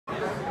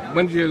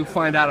when did you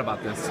find out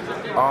about this?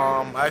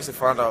 I actually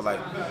found out like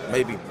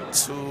maybe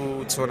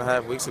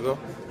 2.5 weeks ago.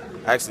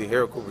 Actually,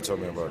 Harold Cooper told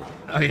me about it.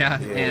 Oh yeah,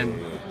 Yeah, and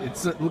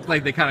yeah. it looked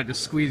like they kind of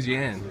just squeezed you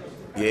in.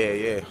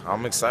 Yeah.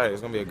 I'm excited.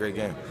 It's gonna be a great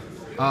game.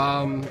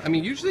 I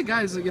mean, usually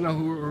guys, who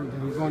are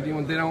going to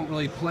D1, they don't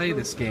really play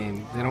this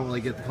game. They don't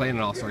really get to play in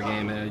an All-Star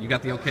game. You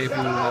got the okay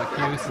from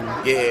Cuse?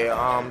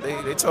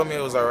 Yeah. They told me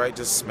it was all right.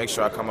 Just make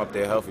sure I come up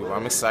there healthy. But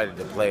I'm excited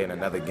to play in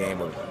another game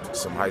with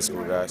some high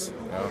school guys.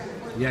 You know?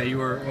 Yeah, you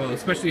were. Well,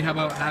 especially how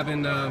about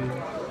having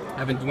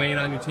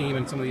Dwayne on your team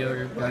and some of the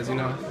other guys,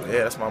 Yeah,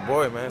 that's my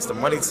boy, man. It's the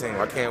money team.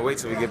 I can't wait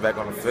till we get back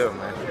on the field,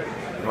 man.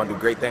 We're gonna do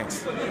great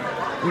things.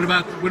 What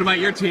about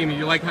your team?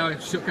 You like how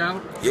it shook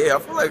out? Yeah, I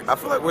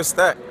feel like we're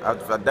stacked. I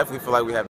definitely feel like we have